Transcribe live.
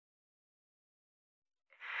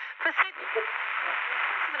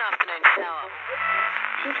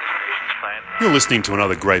You're listening to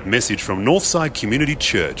another great message from Northside Community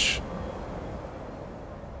Church.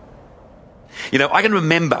 You know, I can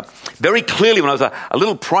remember very clearly when I was a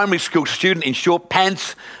little primary school student in short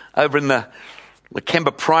pants over in the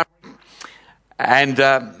Lakemba Primary and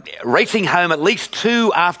racing home at least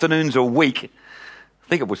 2 afternoons a week, I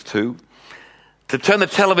think it was 2, to turn the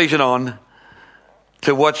television on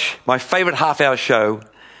to watch my favourite half-hour show.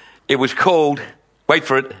 It was called, wait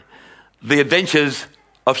for it, The Adventures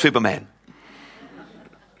of Superman.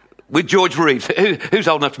 With George Reeves. Who's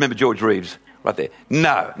old enough to remember George Reeves? Right there.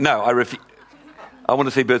 No, I refuse. I want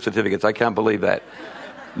to see birth certificates. I can't believe that.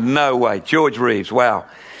 No way. George Reeves. Wow.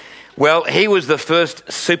 Well, he was the first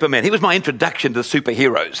Superman. He was my introduction to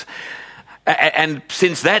superheroes. And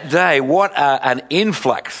since that day, what an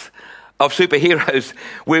influx of superheroes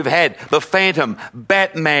we've had. The Phantom,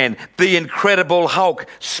 Batman, the Incredible Hulk,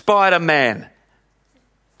 Spider-Man,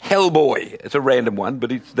 Hellboy. It's a random one,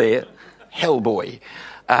 but it's there. Hellboy.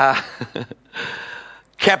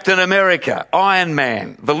 Captain America, Iron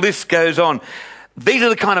Man, the list goes on. These are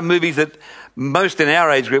the kind of movies that most in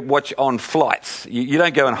our age group watch on flights. You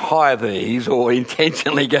don't go and hire these or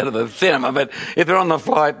intentionally go to the cinema, but if they're on the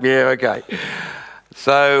flight, yeah, okay.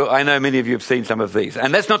 So I know many of you have seen some of these.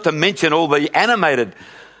 And that's not to mention all the animated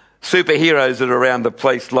superheroes that are around the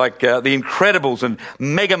place, like The Incredibles and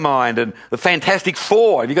Megamind and the Fantastic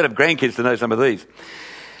Four. You've got to have grandkids to know some of these.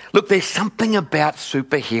 Look, there's something about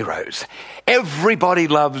superheroes. Everybody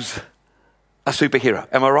loves a superhero.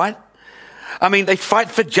 Am I right? I mean, they fight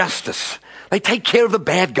for justice. They take care of the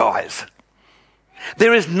bad guys.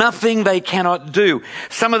 There is nothing they cannot do.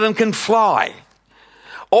 Some of them can fly.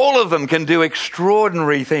 All of them can do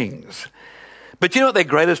extraordinary things. But you know what their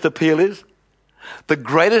greatest appeal is? The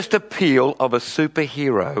greatest appeal of a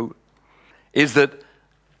superhero is that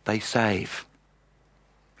they save.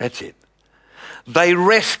 That's it. They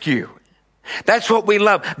rescue. That's what we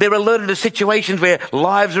love. They're alerted to situations where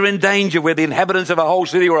lives are in danger, where the inhabitants of a whole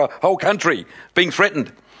city or a whole country are being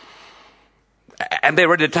threatened. And they're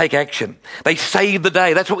ready to take action. They save the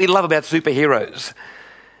day. That's what we love about superheroes.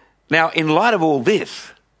 Now, in light of all this,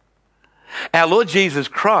 our Lord Jesus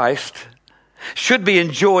Christ should be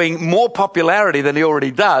enjoying more popularity than he already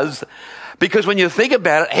does, because when you think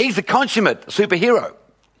about it, he's the consummate superhero.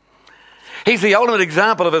 He's the ultimate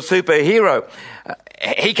example of a superhero.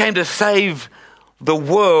 He came to save the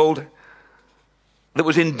world that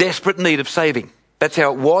was in desperate need of saving. That's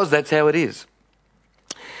how it was, that's how it is.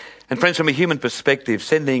 And friends, from a human perspective,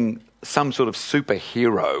 sending some sort of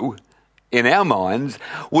superhero in our minds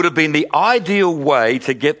would have been the ideal way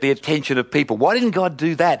to get the attention of people. Why didn't God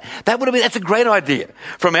do that? That's a great idea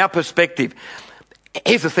from our perspective.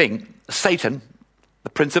 Here's the thing, Satan, the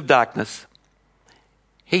Prince of Darkness,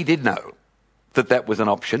 he did know that was an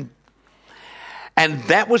option. And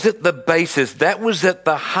that was at the basis, that was at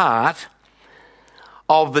the heart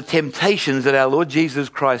of the temptations that our Lord Jesus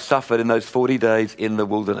Christ suffered in those 40 days in the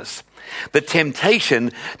wilderness. The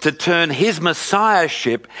temptation to turn his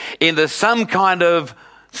messiahship into some kind of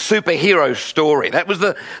superhero story. That was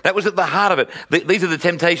at the heart of it. These are the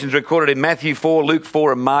temptations recorded in Matthew 4, Luke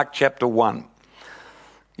 4, and Mark chapter 1.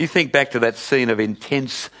 You think back to that scene of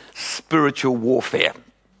intense spiritual warfare.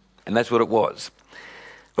 And that's what it was.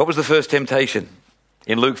 What was the first temptation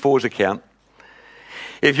in Luke 4's account?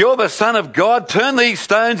 If you're the Son of God, turn these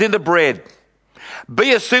stones into bread.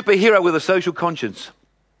 Be a superhero with a social conscience.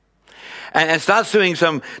 And start doing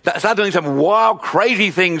some wild,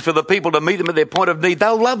 crazy things for the people to meet them at their point of need.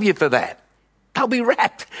 They'll love you for that. They'll be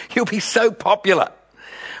rapt. You'll be so popular.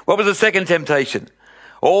 What was the second temptation?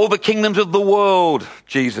 All the kingdoms of the world,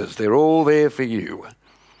 Jesus, they're all there for you.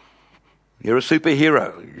 You're a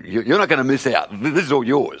superhero. You're not going to miss out. This is all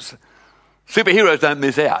yours. Superheroes don't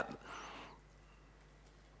miss out.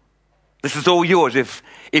 This is all yours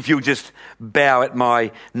if you just bow at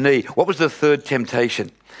my knee. What was the third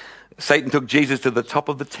temptation? Satan took Jesus to the top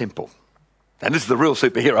of the temple. And this is the real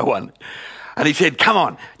superhero one. And he said, come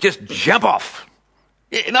on, just jump off.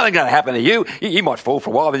 Nothing's going to happen to you. You might fall for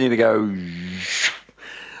a while, then you're going to go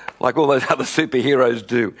like all those other superheroes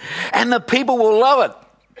do. And the people will love it.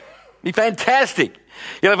 Be fantastic.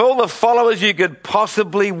 You'll have all the followers you could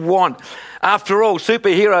possibly want. After all,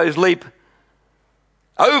 superheroes leap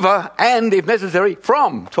over and, if necessary,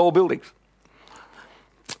 from tall buildings.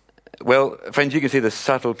 Well, friends, you can see the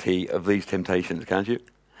subtlety of these temptations, can't you?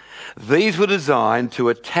 These were designed to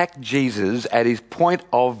attack Jesus at his point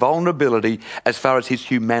of vulnerability as far as his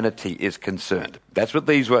humanity is concerned. That's what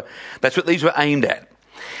these were aimed at.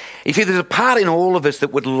 You see, there's a part in all of us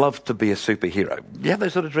that would love to be a superhero. You have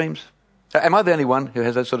those sort of dreams? Am I the only one who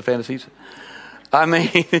has those sort of fantasies? I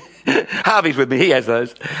mean, Harvey's with me, he has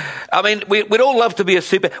those. I mean, we'd all love to be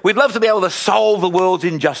we'd love to be able to solve the world's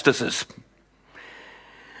injustices.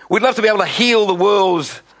 We'd love to be able to heal the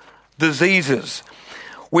world's diseases.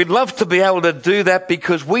 We'd love to be able to do that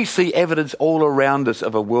because we see evidence all around us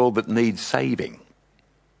of a world that needs saving.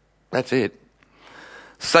 That's it.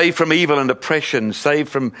 Saved from evil and oppression, saved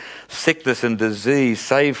from sickness and disease,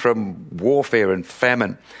 saved from warfare and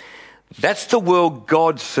famine. That's the world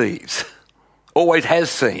God sees, always has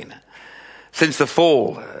seen, since the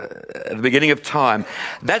fall, at the beginning of time.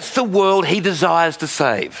 That's the world he desires to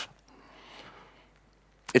save.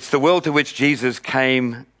 It's the world to which Jesus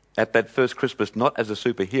came at that first Christmas, not as a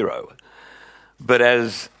superhero, but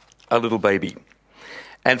as a little baby.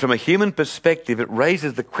 And from a human perspective, it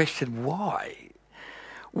raises the question, why?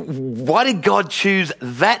 Why did God choose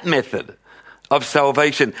that method of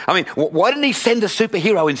salvation? I mean, why didn't he send a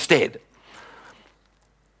superhero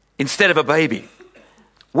instead of a baby?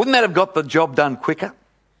 Wouldn't that have got the job done quicker?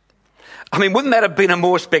 I mean, wouldn't that have been a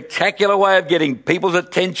more spectacular way of getting people's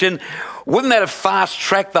attention? Wouldn't that have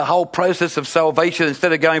fast-tracked the whole process of salvation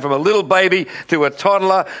instead of going from a little baby to a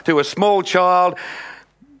toddler to a small child,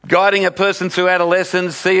 guiding a person through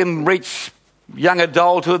adolescence, see him reach young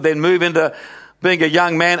adulthood, then move into being a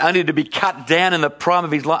young man only to be cut down in the prime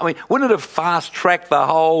of his life? I mean, wouldn't it have fast-tracked the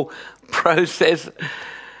whole process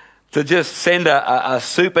to just send a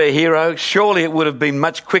superhero? Surely it would have been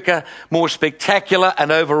much quicker, more spectacular,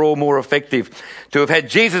 and overall more effective. To have had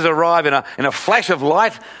Jesus arrive in a flash of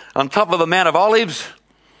light on top of the Mount of Olives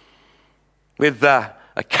with a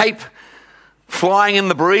cape flying in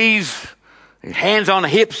the breeze, hands on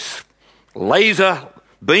hips, laser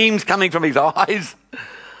beams coming from his eyes.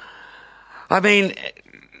 I mean,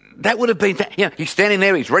 that would have been, he's standing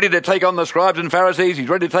there, he's ready to take on the scribes and Pharisees, he's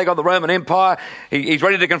ready to take on the Roman Empire, he's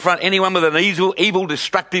ready to confront anyone with an evil,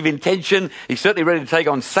 destructive intention, he's certainly ready to take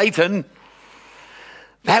on Satan.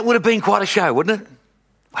 That would have been quite a show, wouldn't it?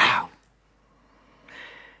 Wow.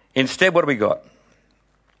 Instead, what have we got?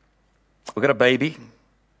 We've got a baby,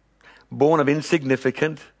 born of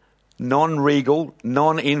insignificant, non-regal,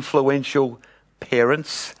 non-influential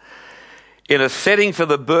parents, in a setting for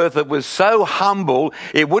the birth that was so humble,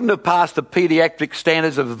 it wouldn't have passed the pediatric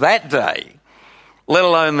standards of that day, let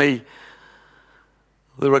alone the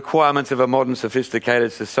requirements of a modern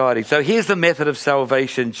sophisticated society. So here's the method of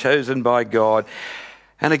salvation chosen by God.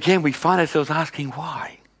 And again, we find ourselves asking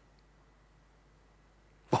why?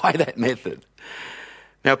 Why that method?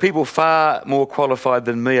 Now, people far more qualified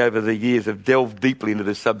than me over the years have delved deeply into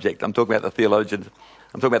this subject. I'm talking about the theologians.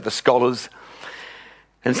 I'm talking about the scholars.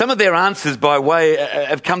 And some of their answers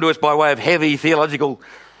have come to us by way of heavy theological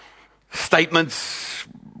statements,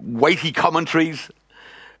 weighty commentaries.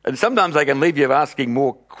 And sometimes they can leave you asking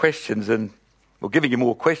more questions or giving you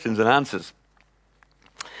more questions than answers.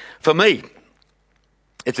 For me,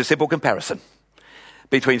 it's a simple comparison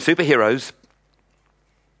between superheroes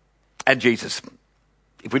and Jesus.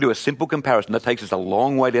 If we do a simple comparison, that takes us a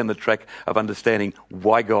long way down the track of understanding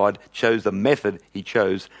why God chose the method he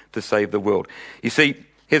chose to save the world. You see,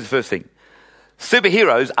 here's the first thing.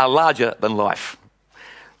 Superheroes are larger than life.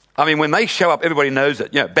 I mean, when they show up, everybody knows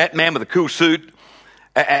it. Batman with a cool suit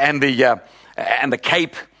and the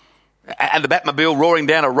cape and the Batmobile roaring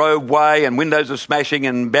down a roadway and windows are smashing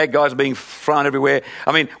and bad guys are being thrown everywhere.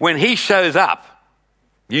 I mean, when he shows up,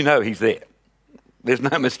 you know he's there. There's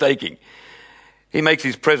no mistaking. He makes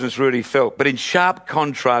his presence really felt. But in sharp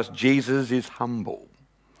contrast, Jesus is humble.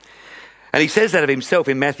 And he says that of himself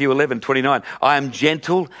in Matthew 11:29. I am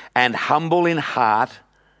gentle and humble in heart,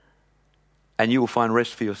 and you will find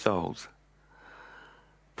rest for your souls.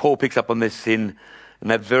 Paul picks up on this in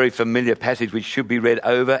that very familiar passage which should be read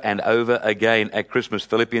over and over again at Christmas.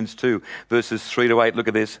 Philippians 2, verses 3-8. Look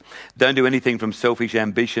at this. Don't do anything from selfish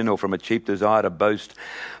ambition or from a cheap desire to boast.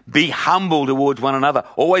 Be humble towards one another,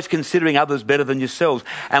 always considering others better than yourselves.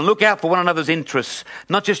 And look out for one another's interests,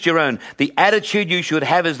 not just your own. The attitude you should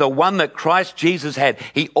have is the one that Christ Jesus had.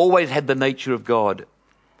 He always had the nature of God.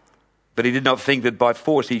 But he did not think that by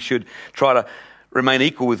force he should try to remain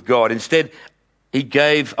equal with God. Instead, he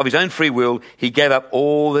gave, of his own free will, he gave up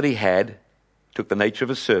all that he had, took the nature of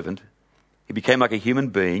a servant. He became like a human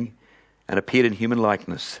being and appeared in human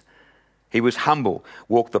likeness. He was humble,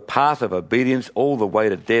 walked the path of obedience all the way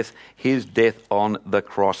to death, his death on the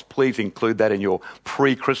cross. Please include that in your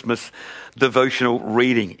pre-Christmas devotional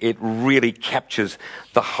reading. It really captures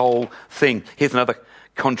the whole thing. Here's another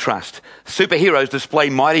contrast. Superheroes display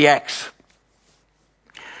mighty acts.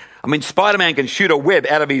 I mean, Spider-Man can shoot a web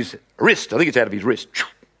out of his wrist. I think it's out of his wrist.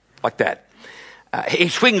 Like that. He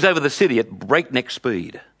swings over the city at breakneck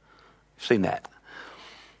speed. Seen that.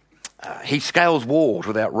 He scales walls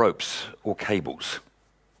without ropes or cables.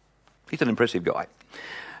 He's an impressive guy.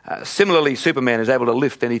 Similarly, Superman is able to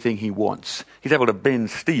lift anything he wants. He's able to bend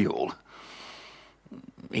steel.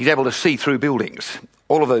 He's able to see through buildings.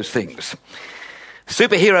 All of those things.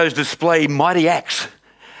 Superheroes display mighty acts.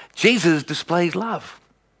 Jesus displays love.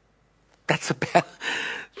 That's about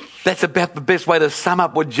the best way to sum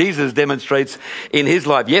up what Jesus demonstrates in his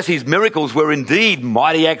life. Yes, his miracles were indeed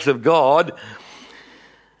mighty acts of God.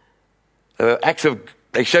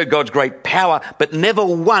 They showed God's great power, but never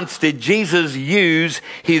once did Jesus use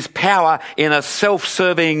his power in a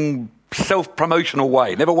self-serving, self-promotional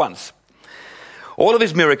way. Never once. All of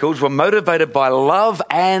his miracles were motivated by love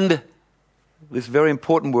and, this very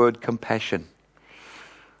important word, compassion.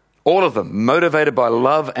 All of them motivated by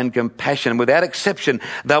love and compassion. Without exception,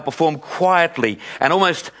 they'll perform quietly and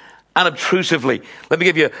almost unobtrusively. Let me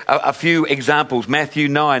give you a few examples. Matthew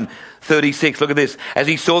 9:36. Look at this. As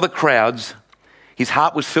he saw the crowds, his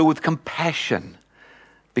heart was filled with compassion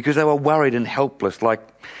because they were worried and helpless like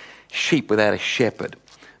sheep without a shepherd.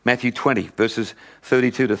 Matthew 20, verses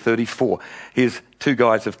 32 to 34. Here's two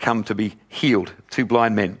guys have come to be healed, two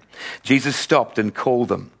blind men. Jesus stopped and called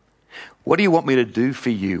them. What do you want me to do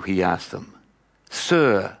for you? He asked them.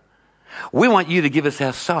 Sir, we want you to give us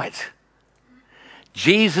our sight.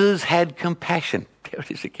 Jesus had compassion. There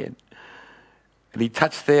it is again. And he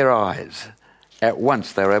touched their eyes. At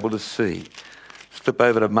once they were able to see. Flip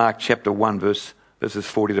over to Mark chapter 1, verses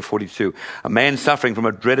 40 to 42. A man suffering from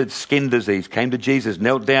a dreaded skin disease came to Jesus,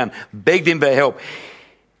 knelt down, begged him for help.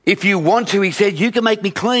 If you want to, he said, you can make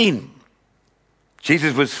me clean.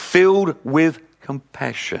 Jesus was filled with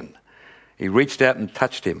compassion. He reached out and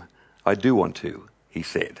touched him. I do want to, he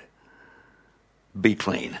said. Be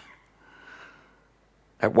clean.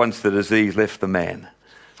 At once the disease left the man,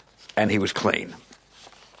 and he was clean.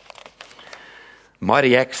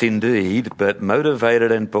 Mighty acts indeed, but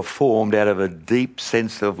motivated and performed out of a deep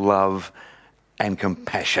sense of love and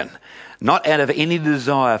compassion. Not out of any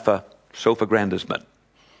desire for self-aggrandizement,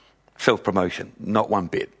 self-promotion, not one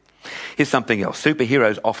bit. Here's something else.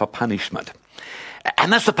 Superheroes offer punishment.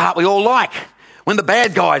 And that's the part we all like, when the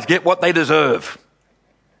bad guys get what they deserve.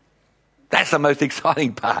 That's the most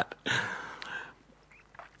exciting part.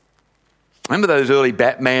 Remember those early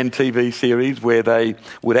Batman TV series where they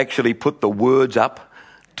would actually put the words up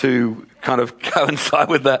to kind of coincide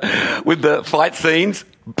with the fight scenes?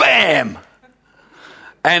 Bam!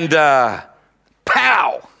 And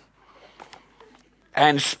pow!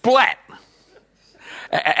 And splat!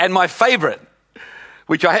 And my favourite,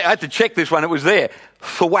 which I had to check this one, it was there,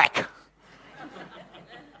 thwack.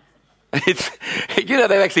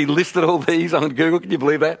 They've actually listed all these on Google. Can you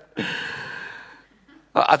believe that?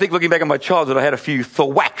 I think looking back on my childhood, I had a few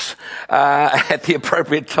thwacks at the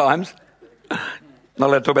appropriate times. Not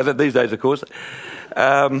allowed to talk about that these days, of course.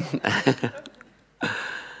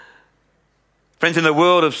 Friends, in the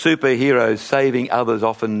world of superheroes, saving others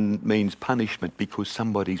often means punishment because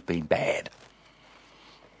somebody's been bad.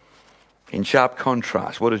 In sharp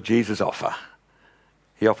contrast, what does Jesus offer?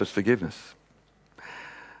 He offers forgiveness.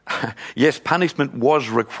 Yes, punishment was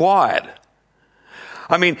required.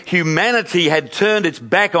 I mean, humanity had turned its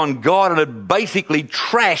back on God and had basically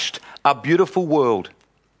trashed a beautiful world.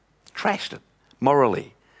 Trashed it,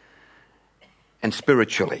 morally and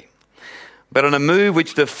spiritually. But in a move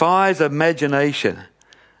which defies imagination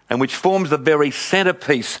and which forms the very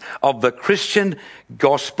centerpiece of the Christian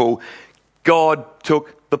gospel, God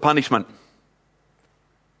took the punishment.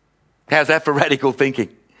 How's that for radical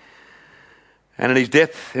thinking? And in his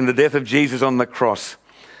death, in the death of Jesus on the cross,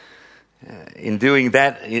 in doing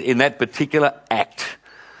that, in that particular act,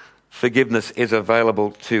 forgiveness is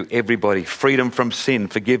available to everybody. Freedom from sin,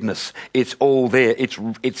 forgiveness, it's all there.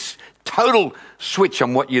 It's total switch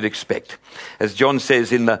on what you'd expect. As John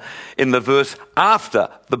says in the verse after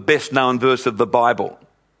the best known verse of the Bible,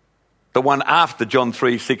 the one after John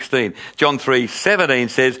 3:16. John 3:17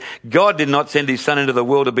 says, God did not send his son into the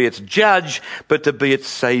world to be its judge, but to be its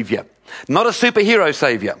saviour. Not a superhero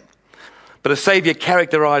saviour, but a saviour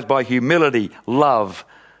characterised by humility, love,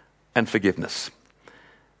 and forgiveness.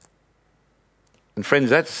 And friends,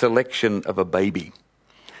 that selection of a baby,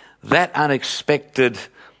 that unexpected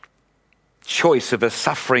choice of a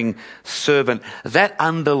suffering servant, that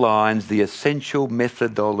underlines the essential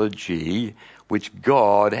methodology which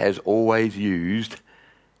God has always used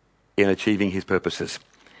in achieving his purposes.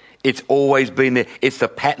 It's always been there. It's the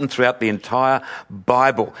pattern throughout the entire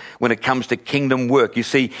Bible when it comes to kingdom work. You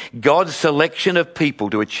see, God's selection of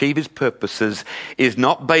people to achieve his purposes is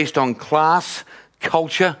not based on class,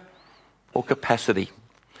 culture, or capacity.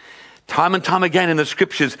 Time and time again in the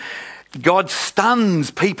scriptures, God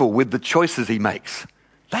stuns people with the choices he makes.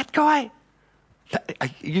 That guy? Are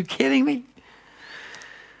you kidding me?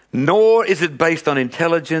 Nor is it based on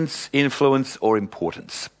intelligence, influence, or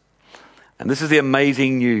importance. And this is the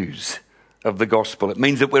amazing news of the gospel. It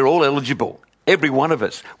means that we're all eligible. Every one of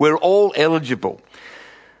us. We're all eligible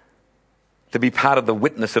to be part of the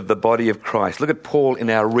witness of the body of Christ. Look at Paul in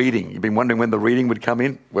our reading. You've been wondering when the reading would come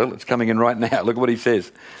in? Well, it's coming in right now. Look at what he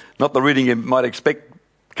says. Not the reading you might expect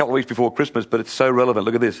a couple of weeks before Christmas, but it's so relevant.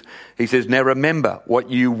 Look at this. He says, "Now remember what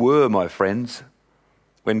you were, my friends,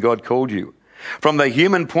 when God called you. From the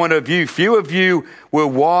human point of view, few of you were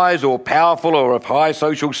wise or powerful or of high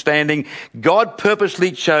social standing. God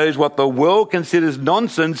purposely chose what the world considers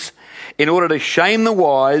nonsense in order to shame the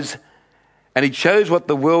wise, and he chose what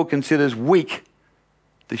the world considers weak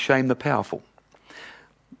to shame the powerful."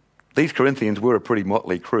 These Corinthians were a pretty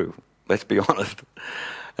motley crew, let's be honest.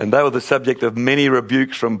 And they were the subject of many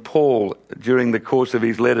rebukes from Paul during the course of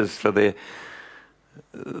his letters for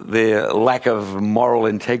their lack of moral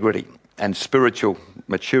integrity and spiritual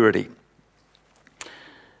maturity.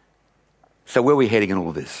 So where are we heading in all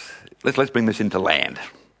of this? Let's bring this into land.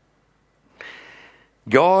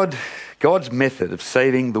 God's method of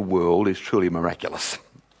saving the world is truly miraculous.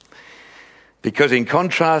 Because in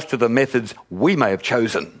contrast to the methods we may have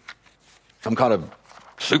chosen, some kind of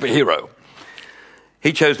superhero,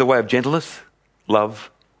 he chose the way of gentleness,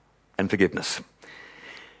 love, and forgiveness.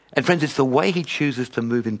 And friends, it's the way he chooses to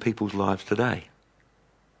move in people's lives today.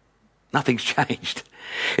 Nothing's changed.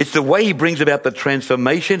 It's the way he brings about the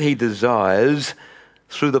transformation he desires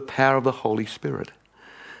through the power of the Holy Spirit.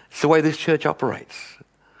 It's the way this church operates.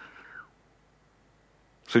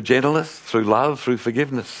 Through gentleness, through love, through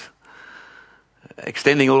forgiveness.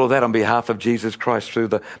 Extending all of that on behalf of Jesus Christ through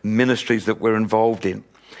the ministries that we're involved in.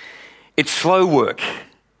 It's slow work.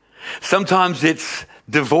 Sometimes it's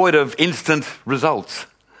devoid of instant results.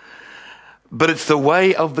 But it's the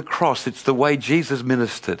way of the cross. It's the way Jesus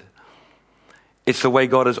ministered. It's the way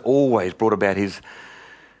God has always brought about his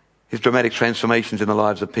dramatic transformations in the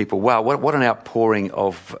lives of people. Wow, what an outpouring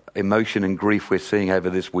of emotion and grief we're seeing over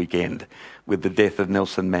this weekend with the death of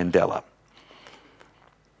Nelson Mandela.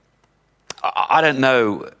 I don't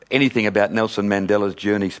know anything about Nelson Mandela's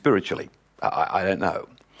journey spiritually. I don't know.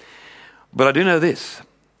 But I do know this,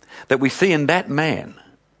 that we see in that man,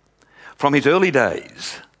 from his early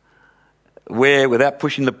days, where, without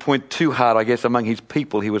pushing the point too hard, I guess, among his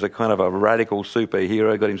people, he was a kind of a radical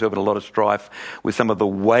superhero, got himself in a lot of strife with some of the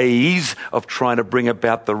ways of trying to bring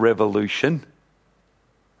about the revolution.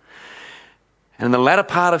 And in the latter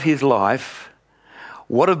part of his life,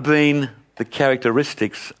 what have been the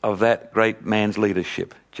characteristics of that great man's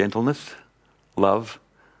leadership? Gentleness, love,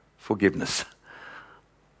 forgiveness.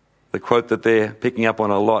 The quote that they're picking up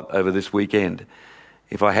on a lot over this weekend: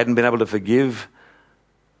 "If I hadn't been able to forgive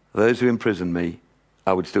those who imprisoned me,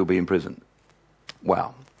 I would still be in prison."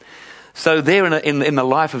 Wow. So there in the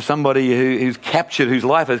life of somebody whose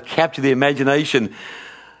life has captured the imagination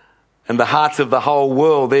and the hearts of the whole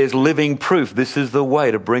world, there's living proof. This is the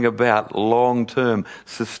way to bring about long-term,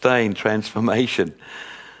 sustained transformation.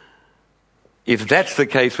 If that's the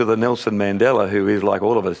case with a Nelson Mandela, who is, like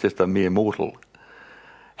all of us, just a mere mortal,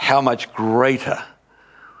 how much greater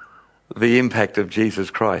the impact of Jesus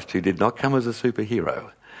Christ, who did not come as a superhero,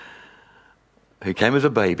 who came as a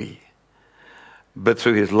baby, but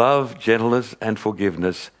through his love, gentleness, and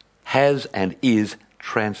forgiveness has and is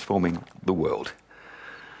transforming the world.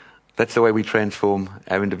 That's the way we transform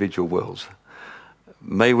our individual worlds.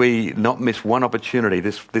 May we not miss one opportunity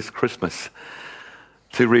this Christmas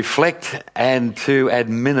to reflect and to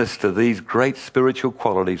administer these great spiritual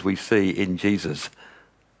qualities we see in Jesus,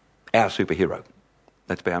 our superhero.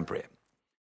 Let's bow in prayer.